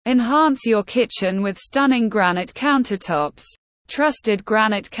Enhance your kitchen with stunning granite countertops. Trusted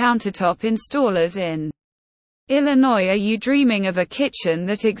granite countertop installers in Illinois. Are you dreaming of a kitchen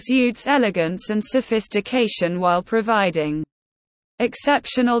that exudes elegance and sophistication while providing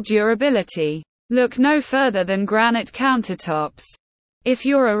exceptional durability? Look no further than Granite countertops. If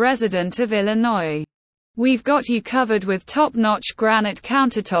you're a resident of Illinois, we've got you covered with top-notch granite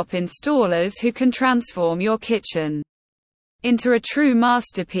countertop installers who can transform your kitchen into a true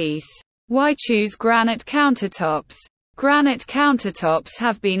masterpiece. Why choose granite countertops? Granite countertops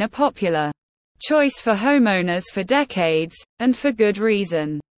have been a popular choice for homeowners for decades, and for good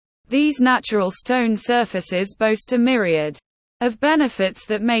reason. These natural stone surfaces boast a myriad of benefits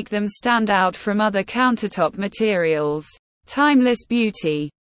that make them stand out from other countertop materials. Timeless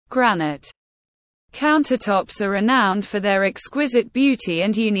beauty. Granite countertops are renowned for their exquisite beauty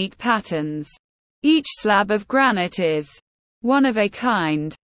and unique patterns. Each slab of granite is one of a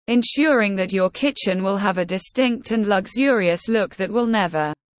kind, ensuring that your kitchen will have a distinct and luxurious look that will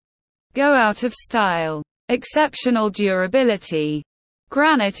never go out of style. Exceptional durability.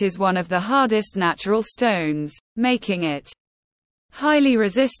 Granite is one of the hardest natural stones, making it highly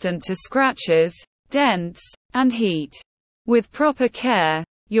resistant to scratches, dents, and heat. With proper care,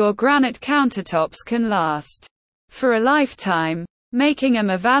 your granite countertops can last for a lifetime, making them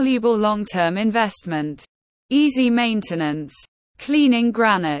a valuable long-term investment. Easy maintenance. Cleaning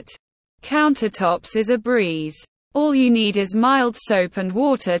granite countertops is a breeze. All you need is mild soap and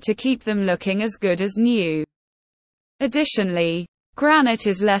water to keep them looking as good as new. Additionally, granite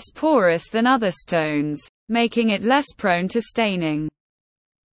is less porous than other stones, making it less prone to staining.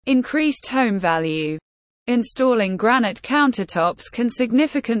 Increased home value. Installing granite countertops can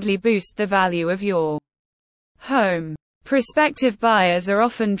significantly boost the value of your home. Prospective buyers are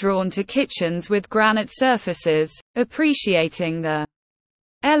often drawn to kitchens with granite surfaces, appreciating the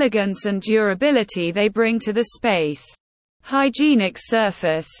elegance and durability they bring to the space. Hygienic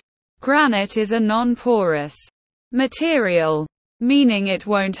surface. Granite is a non-porous material, meaning it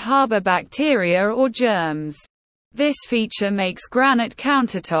won't harbor bacteria or germs. This feature makes granite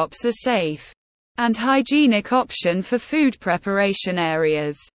countertops a safe and hygienic option for food preparation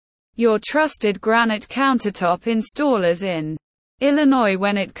areas. Your trusted granite countertop installers in Illinois.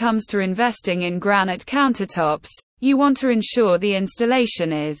 When it comes to investing in granite countertops, you want to ensure the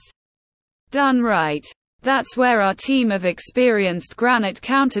installation is done right. That's where our team of experienced granite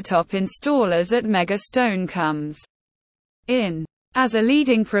countertop installers at Mega Stone comes in. As a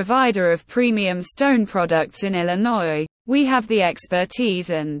leading provider of premium stone products in Illinois, we have the expertise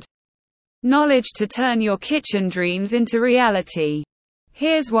and knowledge to turn your kitchen dreams into reality.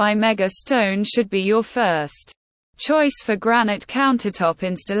 Here's why Mega Stone should be your first choice for granite countertop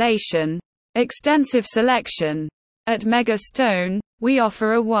installation. Extensive selection. At Mega Stone, we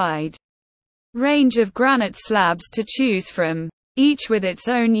offer a wide range of granite slabs to choose from, each with its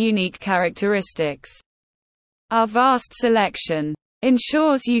own unique characteristics. Our vast selection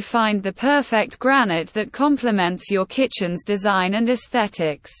ensures you find the perfect granite that complements your kitchen's design and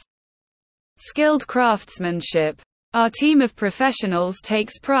aesthetics. Skilled craftsmanship. Our team of professionals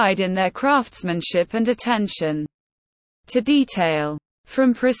takes pride in their craftsmanship and attention to detail.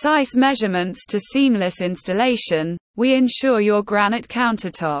 From precise measurements to seamless installation, we ensure your granite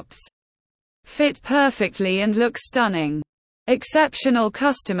countertops fit perfectly and look stunning. Exceptional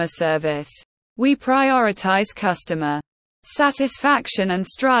customer service. We prioritize customer satisfaction and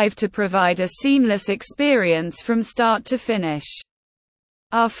strive to provide a seamless experience from start to finish.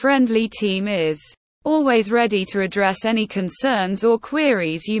 Our friendly team is always ready to address any concerns or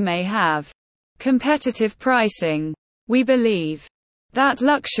queries you may have. Competitive pricing. We believe that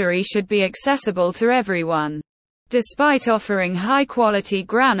luxury should be accessible to everyone. Despite offering high-quality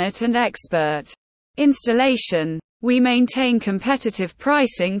granite and expert installation, we maintain competitive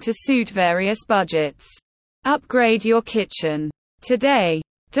pricing to suit various budgets. Upgrade your kitchen today.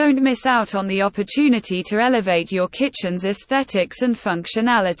 Don't miss out on the opportunity to elevate your kitchen's aesthetics and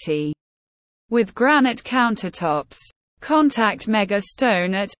functionality with granite countertops. Contact Mega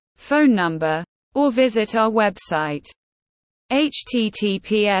Stone at phone number or visit our website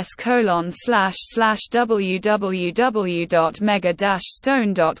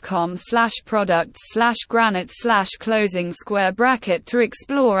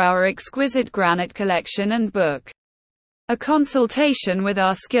explore our exquisite granite collection and book a consultation with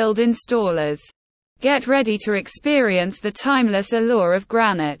our skilled installers. Get ready to experience the timeless allure of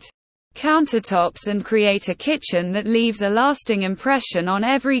granite countertops and create a kitchen that leaves a lasting impression on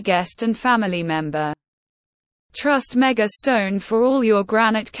every guest and family member. Trust Mega Stone for all your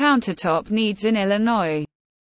granite countertop needs in Illinois.